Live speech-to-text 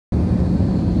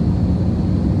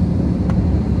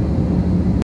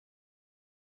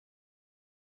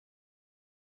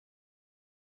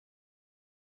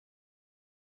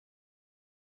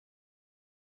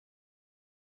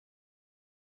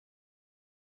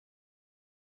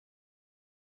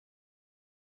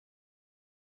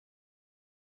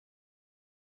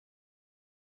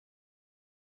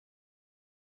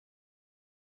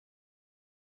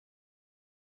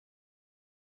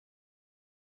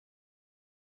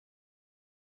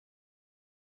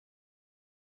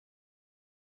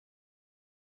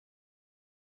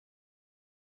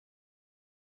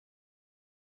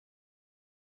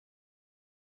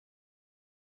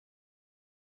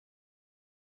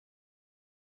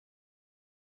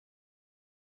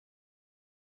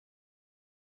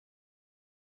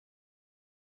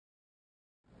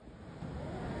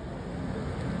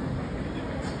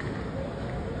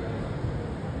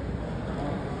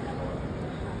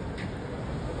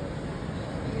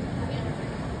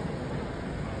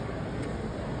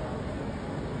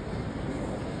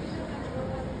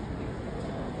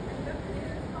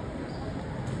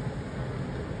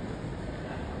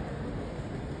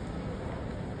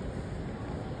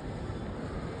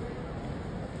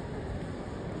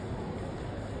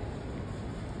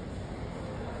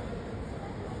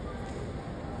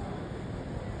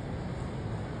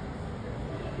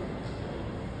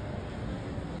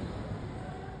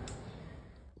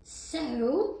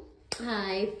So,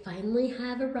 I finally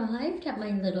have arrived at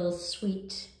my little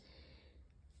sweet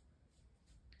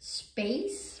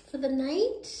space for the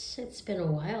night. It's been a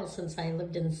while since I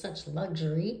lived in such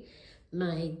luxury.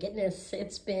 My goodness,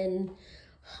 it's been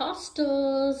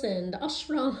hostels and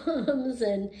ashrams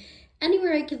and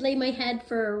anywhere I could lay my head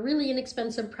for really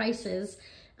inexpensive prices.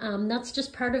 That's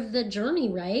just part of the journey,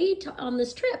 right, on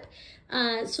this trip,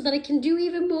 so that I can do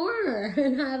even more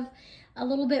and have a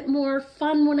little bit more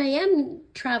fun when I am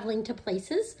traveling to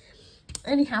places.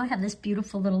 Anyhow, I have this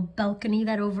beautiful little balcony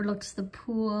that overlooks the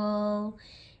pool.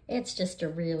 It's just a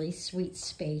really sweet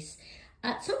space.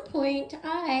 At some point,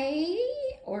 I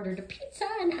ordered a pizza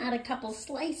and had a couple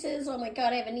slices. Oh my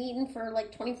God, I haven't eaten for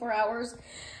like 24 hours.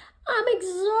 I'm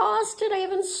exhausted. I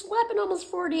haven't slept in almost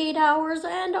 48 hours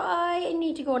and I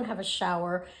need to go and have a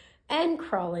shower and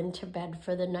crawl into bed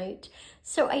for the night.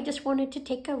 So I just wanted to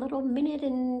take a little minute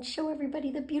and show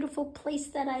everybody the beautiful place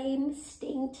that I'm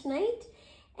staying tonight.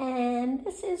 And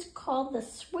this is called the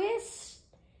Swiss,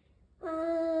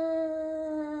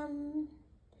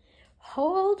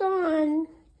 hold on.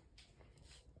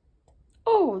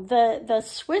 Oh, the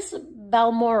Swiss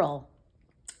Balmoral.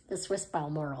 The Swiss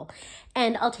Balmoral.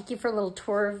 And I'll take you for a little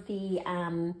tour of the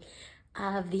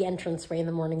entranceway in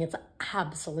the morning. It's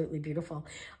absolutely beautiful.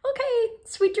 Okay,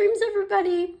 sweet dreams,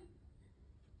 everybody.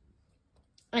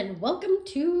 And welcome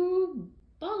to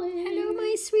Bali. Hello,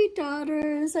 my sweet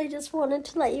daughters. I just wanted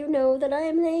to let you know that I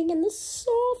am laying in the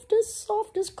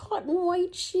softest cotton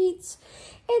white sheets.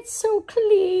 It's so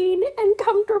clean and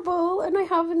comfortable, and I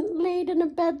haven't laid in a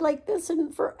bed like this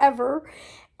in forever.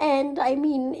 And I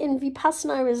mean, in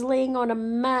Vipassana, I was laying on a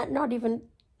mat, not even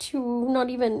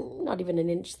an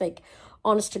inch thick,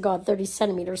 honest to God, 30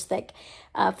 centimeters thick,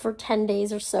 for 10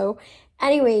 days or so.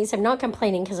 Anyways, I'm not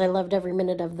complaining because I loved every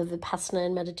minute of the Vipassana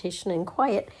and meditation and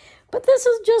quiet. But this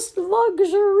is just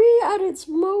luxury at its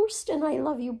most, and I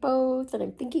love you both, and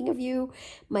I'm thinking of you,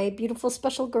 my beautiful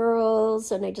special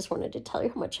girls, and I just wanted to tell you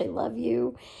how much I love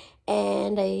you.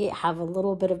 And I have a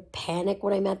little bit of panic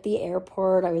when I'm at the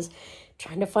airport. I was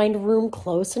trying to find a room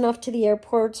close enough to the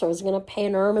airport, so I was going to pay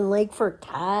an arm and leg for a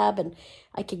cab, and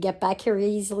I could get back here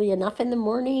easily enough in the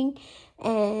morning.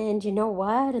 And you know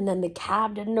what? And then the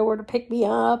cab didn't know where to pick me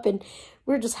up, and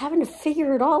we were just having to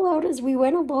figure it all out as we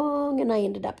went along, and I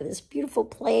ended up in this beautiful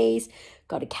place,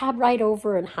 got a cab ride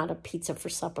over, and had a pizza for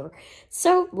supper.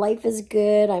 So life is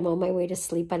good. I'm on my way to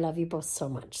sleep. I love you both so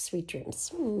much. Sweet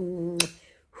dreams.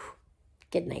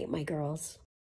 Good night, my girls.